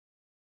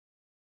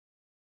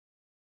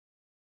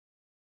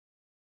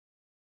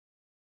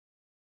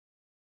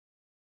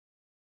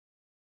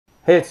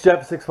Hey, it's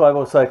Jeff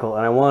 650 Cycle,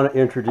 and I want to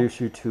introduce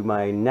you to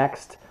my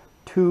next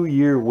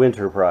 2-year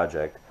winter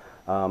project.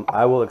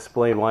 I will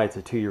explain why it's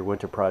a 2-year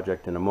winter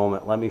project in a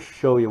moment. Let me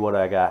show you what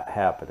I got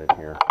happening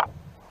here.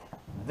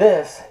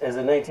 This is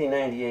a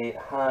 1998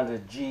 Honda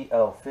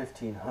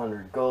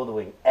GL1500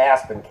 Goldwing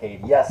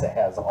Aspencade. Yes, it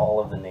has all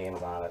of the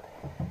names on it.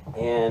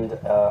 And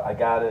I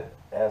got it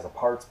as a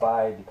parts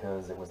buy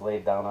because it was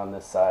laid down on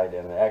this side,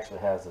 and it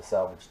actually has a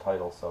salvage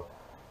title. So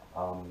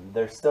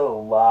there's still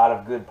a lot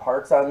of good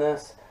parts on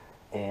this.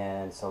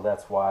 And so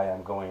that's why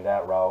I'm going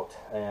that route.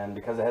 And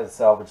because it has a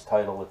salvage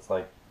title, it's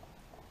like,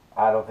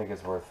 I don't think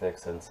it's worth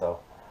fixing. So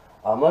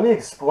let me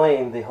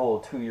explain the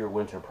whole 2-year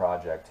winter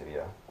project to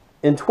you.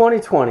 In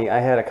 2020,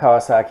 I had a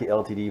Kawasaki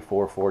LTD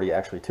 440,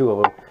 actually 2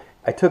 of them.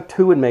 I took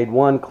 2 and made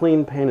 1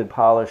 clean, painted,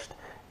 polished,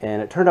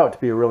 and it turned out to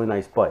be a really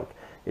nice bike.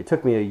 It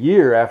took me a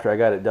year after I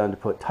got it done to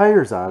put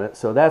tires on it,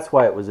 so that's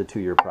why it was a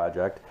 2-year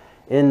project.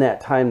 In that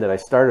time that I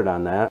started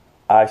on that,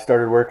 I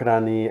started working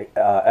on the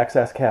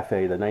XS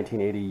Cafe, the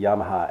 1980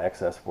 Yamaha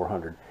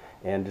XS400,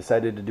 and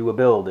decided to do a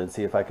build and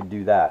see if I could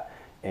do that.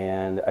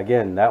 And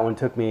again, that one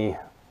took me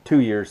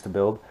 2 years to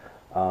build.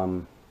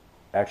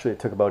 Actually, it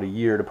took about a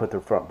year to put the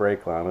front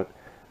brake on it,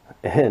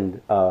 and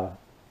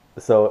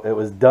so it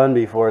was done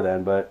before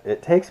then, but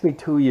it takes me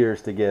 2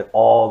 years to get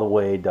all the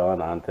way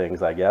done on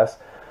things, I guess.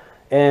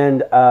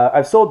 And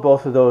I've sold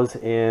both of those,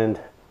 and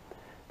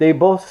they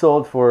both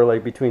sold for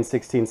like between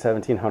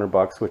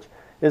 $1,600–1,700, which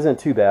isn't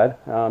too bad.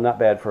 Not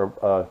bad for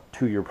a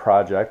 2-year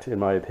project, in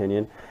my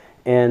opinion.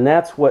 And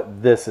that's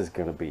what this is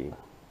going to be.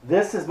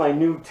 This is my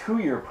new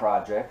 2-year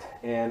project,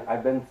 and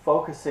I've been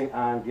focusing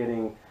on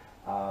getting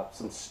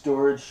some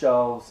storage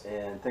shelves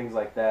and things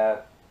like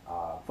that,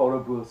 photo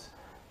booths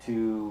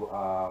to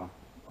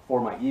for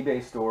my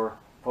eBay store,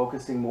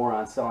 focusing more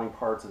on selling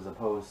parts as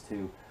opposed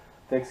to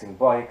fixing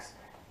bikes.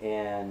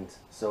 And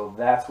so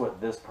that's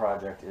what this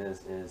project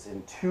is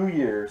in 2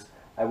 years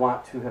I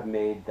want to have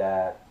made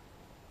that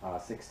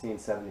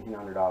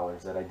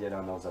 $1,600–1,700 that I did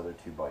on those other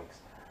 2 bikes.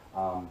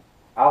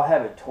 I'll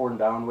have it torn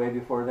down way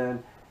before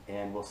then,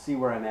 and we'll see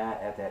where I'm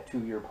at that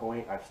 2-year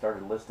point. I've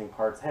started listing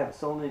parts. I haven't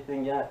sold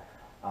anything yet,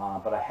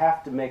 but I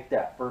have to make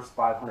that first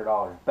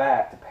 $500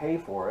 back to pay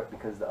for it,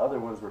 because the other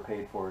ones were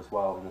paid for as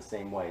well in the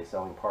same way,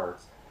 selling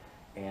parts.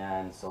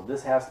 And so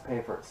this has to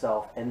pay for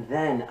itself, and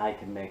then I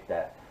can make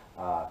that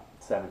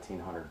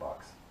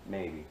 $1,700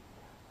 maybe.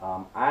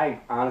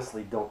 I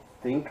honestly don't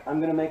think I'm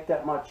going to make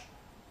that much,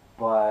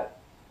 but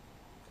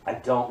I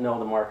don't know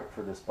the market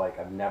for this bike.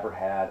 I've never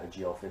had a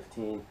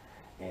GL15,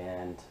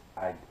 and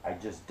I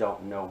just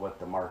don't know what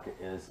the market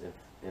is,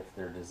 if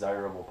they're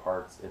desirable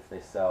parts, if they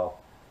sell.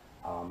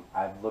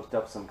 I've looked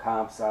up some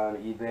comps on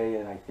eBay,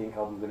 and I think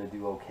I'm going to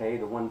do okay.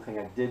 The one thing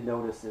I did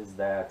notice is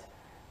that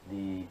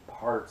the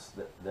parts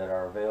that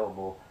are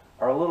available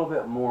are a little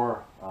bit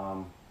more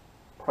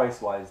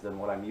price-wise than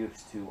what I'm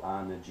used to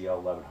on the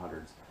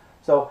GL1100s.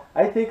 So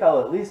I think I'll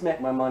at least make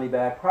my money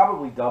back,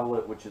 probably double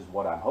it, which is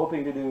what I'm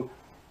hoping to do.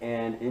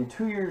 And in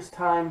 2 years'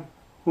 time,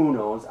 who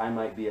knows, I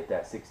might be at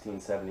that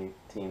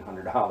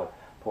 $1,600–1,700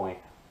 point.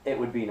 It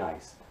would be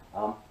nice.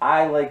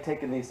 I like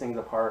taking these things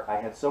apart. I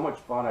had so much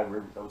fun. I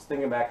was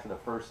thinking back to the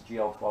first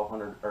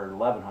GL1200 or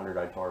 1100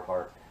 I tore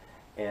apart,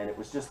 and it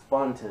was just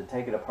fun to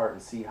take it apart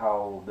and see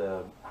how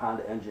the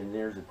Honda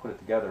engineers had put it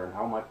together, and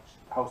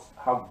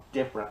how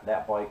different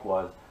that bike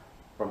was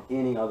from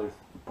any other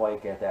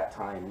bike at that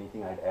time,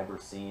 anything I'd ever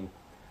seen.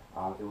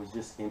 It was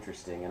just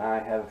interesting, and I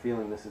have a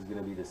feeling this is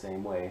going to be the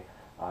same way.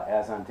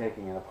 As I'm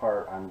taking it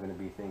apart, I'm going to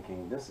be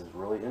thinking, this is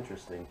really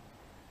interesting.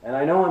 And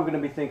I know I'm going to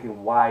be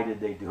thinking, why did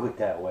they do it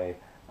that way?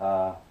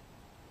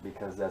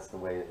 Because that's the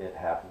way it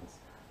happens.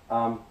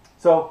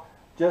 So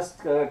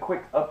just a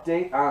quick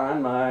update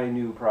on my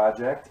new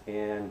project,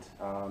 and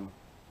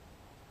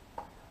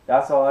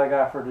that's all I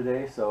got for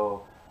today.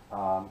 So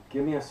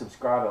give me a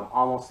subscribe. I'm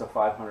almost to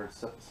 500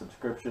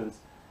 subscriptions,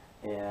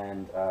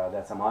 and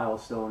that's a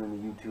milestone in the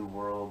YouTube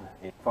world.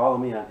 And follow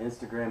me on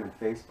Instagram and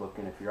Facebook,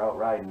 and if you're out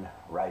riding,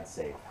 ride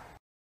safe.